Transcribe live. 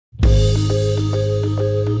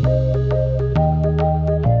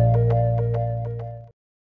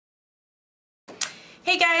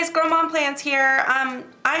Plans here. I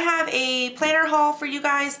have a planner haul for you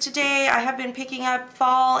guys today. I have been picking up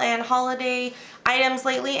fall and holiday items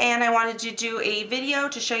lately, and I wanted to do a video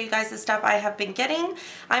to show you guys the stuff I have been getting.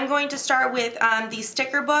 I'm going to start with these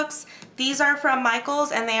sticker books. These are from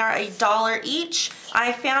Michaels and they are $1 each.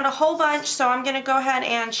 I found a whole bunch, so I'm going to go ahead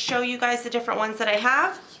and show you guys the different ones that I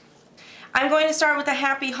have. I'm going to start with a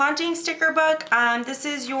Happy Haunting sticker book. This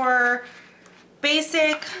is your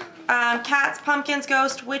basic cats, pumpkins,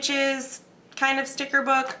 ghosts, witches kind of sticker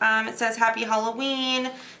book. It says Happy Halloween.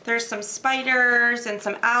 There's some spiders and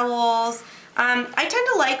some owls. I tend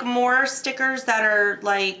to like more stickers that are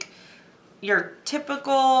like your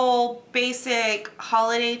typical basic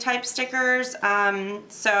holiday type stickers.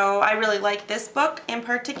 So I really like this book in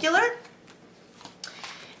particular.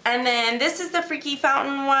 And then this is the Freaky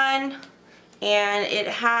Fountain one, and it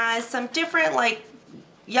has some different like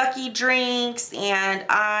yucky drinks and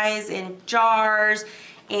eyes in jars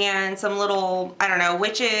and some little, I don't know,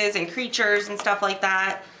 witches and creatures and stuff like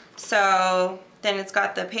that. So then it's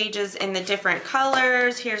got the pages in the different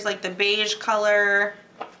colors. Here's like the beige color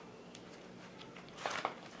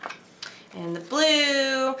and the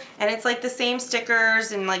blue, and it's like the same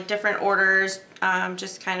stickers in like different orders,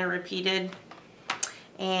 just kind of repeated.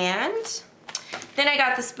 And then I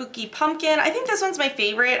got the Spooky Pumpkin. I think this one's my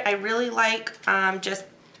favorite. I really like just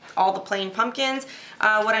all the plain pumpkins.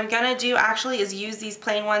 What I'm gonna do actually is use these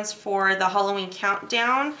plain ones for the Halloween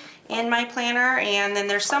countdown in my planner, and then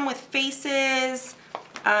there's some with faces.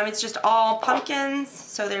 It's just all pumpkins,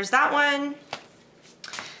 so there's that one.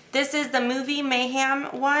 This is the Movie Mayhem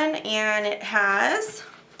one, and it has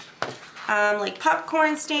like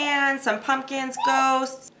popcorn stands, some pumpkins,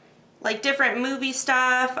 ghosts, like different movie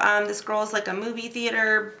stuff. This girl's like a movie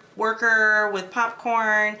theater worker with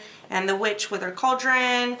popcorn, and the witch with her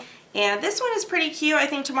cauldron. And this one is pretty cute, I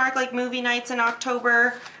think, to mark like movie nights in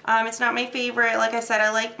October. It's not my favorite. Like I said,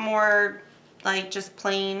 I like more like just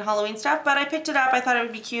plain Halloween stuff, but I picked it up. I thought it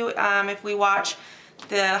would be cute if we watch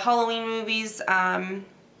the Halloween movies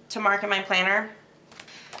to mark in my planner.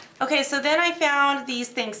 Okay, so then I found these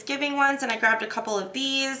Thanksgiving ones, and I grabbed a couple of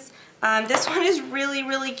these. This one is really,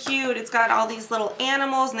 really cute. It's got all these little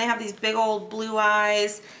animals, and they have these big old blue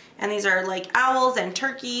eyes. And these are like owls and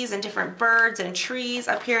turkeys and different birds and trees.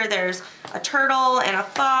 Up here there's a turtle and a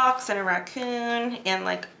fox and a raccoon and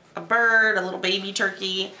like a bird, a little baby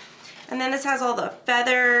turkey. And then this has all the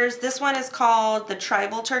feathers. This one is called the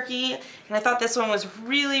Tribal Turkey, and I thought this one was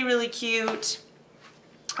really, really cute.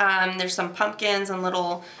 There's some pumpkins and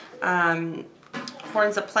little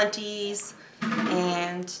horns of plenties,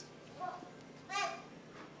 and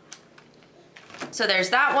so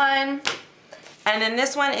there's that one. And then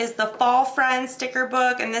this one is the Fall Friends sticker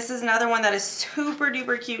book, and this is another one that is super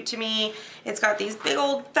duper cute to me. It's got these big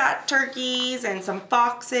old fat turkeys and some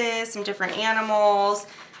foxes, some different animals.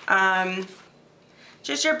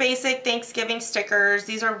 Just your basic Thanksgiving stickers.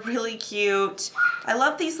 These are really cute. I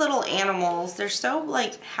love these little animals. They're so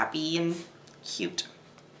like happy and cute.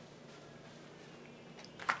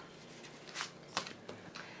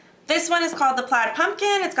 This one is called the Plaid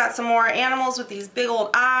Pumpkin. It's got some more animals with these big old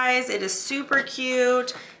eyes. It is super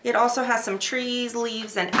cute. It also has some trees,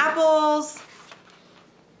 leaves, and apples.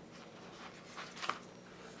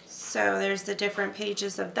 So there's the different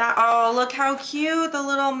pages of that. Oh, look how cute, the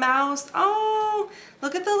little mouse. Oh,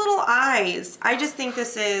 look at the little eyes. I just think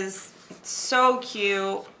this is so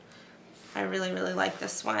cute. I really, really like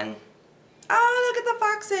this one. Oh, look at the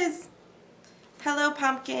foxes. Hello,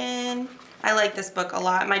 pumpkin. I like this book a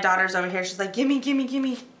lot. My daughter's over here. She's like, gimme, gimme,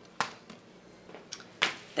 gimme.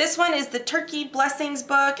 This one is the Turkey Blessings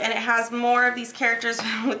book, and it has more of these characters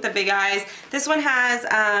with the big eyes. This one has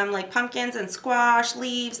like pumpkins and squash,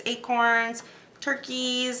 leaves, acorns,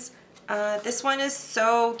 turkeys. This one is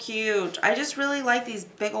so cute. I just really like these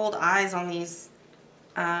big old eyes on these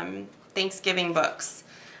Thanksgiving books.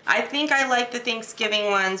 I think I like the Thanksgiving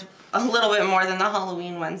ones a little bit more than the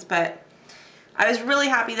Halloween ones, but I was really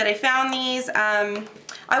happy that I found these.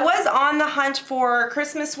 I was on the hunt for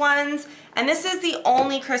Christmas ones, and this is the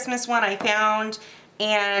only Christmas one I found,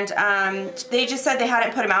 and they just said they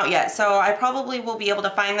hadn't put them out yet, so I probably will be able to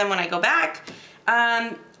find them when I go back.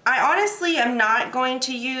 I honestly am not going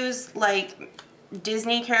to use like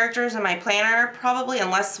Disney characters in my planner, probably,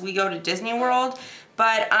 unless we go to Disney World,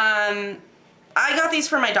 but I got these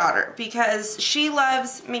for my daughter because she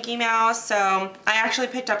loves Mickey Mouse, so I actually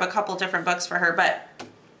picked up a couple different books for her. But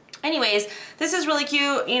anyways, this is really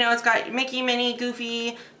cute. You know, it's got Mickey, Minnie,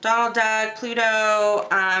 Goofy, Donald Duck, Pluto,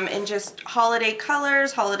 and just holiday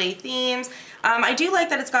colors, holiday themes. I do like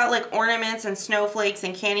that it's got like ornaments and snowflakes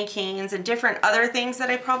and candy canes and different other things that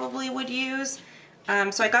I probably would use.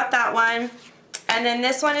 So I got that one. And then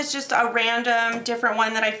this one is just a random different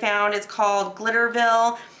one that I found. It's called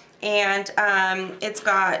Glitterville, and it's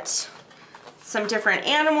got some different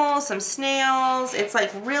animals, some snails. It's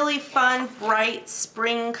like really fun, bright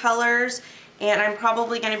spring colors, and I'm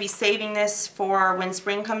probably going to be saving this for when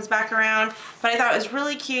spring comes back around. But I thought it was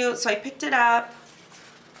really cute, so I picked it up.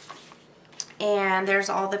 And there's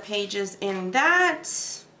all the pages in that.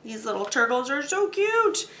 These little turtles are so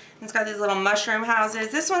cute. It's got these little mushroom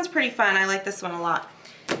houses. This one's pretty fun. I like this one a lot.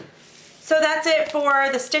 So that's it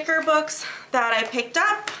for the sticker books that I picked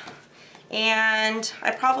up. And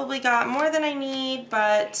I probably got more than I need,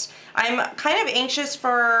 but I'm kind of anxious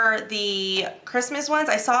for the Christmas ones.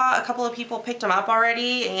 I saw a couple of people picked them up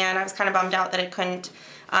already, and I was kind of bummed out that I couldn't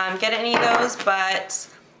get any of those, but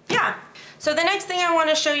yeah. So the next thing I want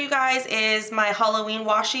to show you guys is my Halloween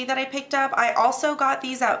washi that I picked up. I also got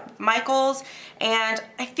these at Michael's, and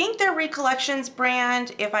I think they're Recollections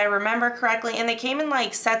brand, if I remember correctly, and they came in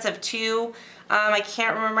like sets of 2. I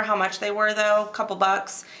can't remember how much they were though, a couple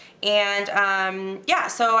bucks. And yeah,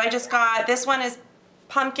 so I just got, this one is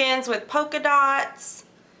pumpkins with polka dots,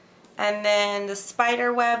 and then the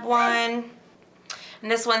spider web one. And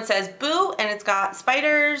this one says Boo, and it's got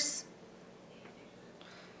spiders.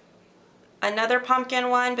 Another pumpkin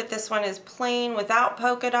one, but this one is plain without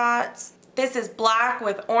polka dots. This is black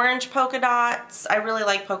with orange polka dots. I really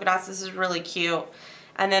like polka dots. This is really cute.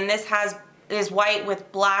 And then this is white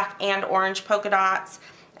with black and orange polka dots.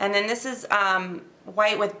 And then this is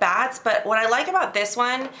white with bats. But what I like about this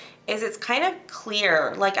one is it's kind of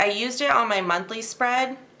clear. Like, I used it on my monthly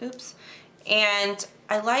spread. Oops. And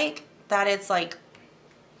I like that it's like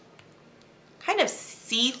kind of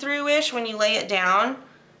see-through-ish when you lay it down.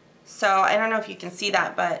 So I don't know if you can see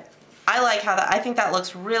that, but I like how that, I think that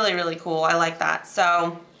looks really, really cool. I like that.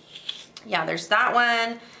 So yeah, there's that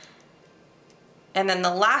one. And then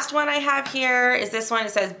the last one I have here is this one.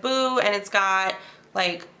 It says Boo, and it's got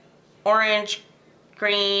like orange,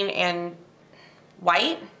 green, and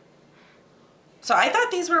white. So I thought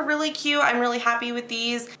these were really cute. I'm really happy with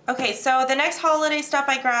these. Okay, so the next holiday stuff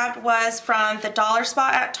I grabbed was from the Dollar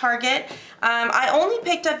Spot at Target. I only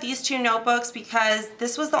picked up these 2 notebooks because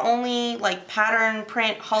this was the only like pattern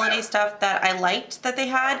print holiday stuff that I liked that they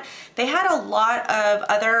had. They had a lot of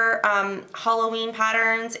other Halloween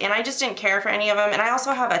patterns, and I just didn't care for any of them. And I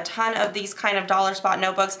also have a ton of these kind of Dollar Spot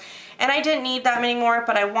notebooks, and I didn't need that many more,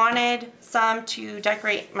 but I wanted some to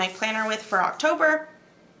decorate my planner with for October.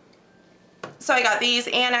 So I got these,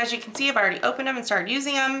 and as you can see, I've already opened them and started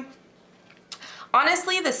using them.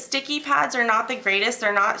 Honestly, the sticky pads are not the greatest.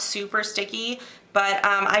 They're not super sticky, but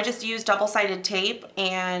I just use double-sided tape,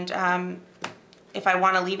 and if I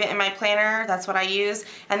want to leave it in my planner, that's what I use.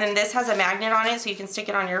 And then this has a magnet on it, so you can stick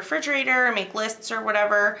it on your refrigerator or make lists or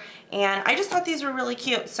whatever. And I just thought these were really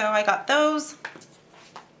cute, so I got those.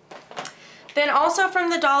 Then also from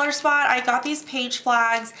the Dollar Spot, I got these page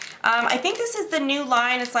flags. I think this is the new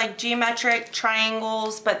line. It's like geometric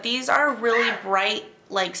triangles, but these are really bright,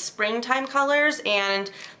 like springtime colors,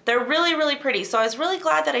 and they're really, really pretty. So I was really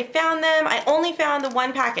glad that I found them. I only found the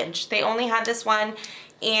one package. They only had this one,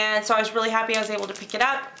 and so I was really happy I was able to pick it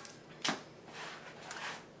up.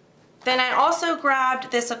 Then I also grabbed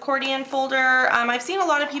this accordion folder. I've seen a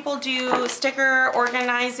lot of people do sticker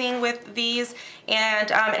organizing with these, and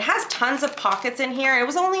it has tons of pockets in here. It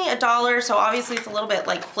was only $1, so obviously it's a little bit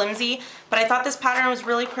like flimsy, but I thought this pattern was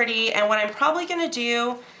really pretty. And what I'm probably gonna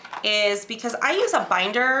do is, because I use a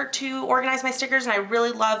binder to organize my stickers, and I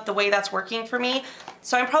really love the way that's working for me,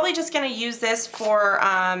 so I'm probably just gonna use this for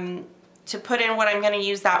to put in what I'm gonna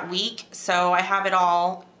use that week, so I have it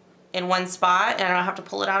all in one spot and I don't have to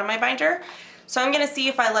pull it out of my binder. So I'm gonna see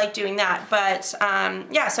if I like doing that. But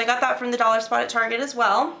yeah, so I got that from the Dollar Spot at Target as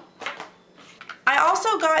well. I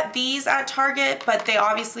also got these at Target, but they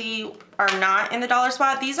obviously are not in the Dollar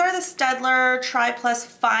Spot. These are the Staedtler Tri Plus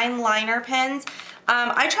Fine Liner pens.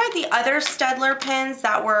 I tried the other Staedtler pens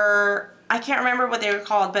that were, I can't remember what they were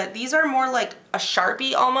called, but these are more like a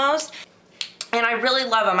Sharpie almost. And I really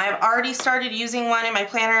love them. I've already started using one in my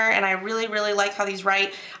planner, and I really, really like how these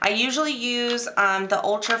write. I usually use the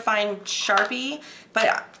Ultra Fine Sharpie,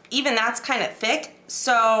 but even that's kind of thick.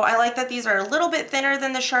 So I like that these are a little bit thinner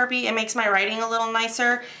than the Sharpie. It makes my writing a little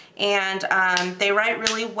nicer. And they write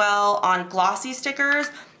really well on glossy stickers.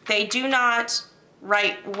 They do not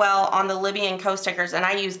write well on the Libby & Co stickers. And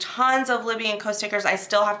I use tons of Libby & Co stickers. I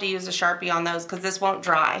still have to use a Sharpie on those because this won't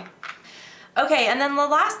dry. Okay, and then the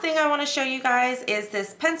last thing I want to show you guys is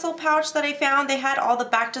this pencil pouch that I found. They had all the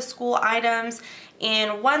back to school items,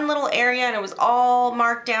 in one little area, and it was all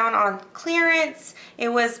marked down on clearance. It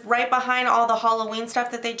was right behind all the Halloween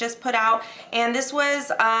stuff that they just put out, and this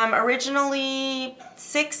was originally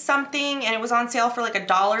 $6 something, and it was on sale for like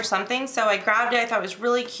 $1 something, so I grabbed it. I thought it was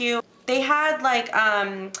really cute. They had like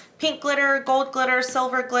pink glitter, gold glitter,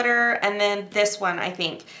 silver glitter, and then this one, I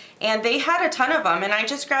think. And they had a ton of them, and I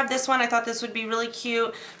just grabbed this one. I thought this would be really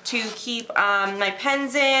cute to keep my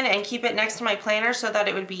pens in and keep it next to my planner so that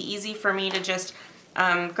it would be easy for me to just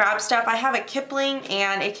grab stuff. I have a Kipling,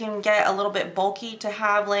 and it can get a little bit bulky to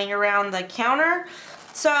have laying around the counter.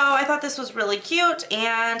 So I thought this was really cute,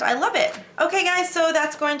 and I love it. Okay guys, so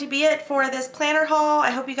that's going to be it for this planner haul.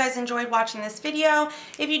 I hope you guys enjoyed watching this video.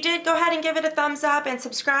 If you did, go ahead and give it a thumbs up and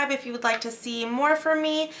subscribe if you would like to see more from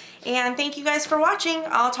me. And thank you guys for watching.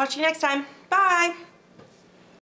 I'll talk to you next time. Bye!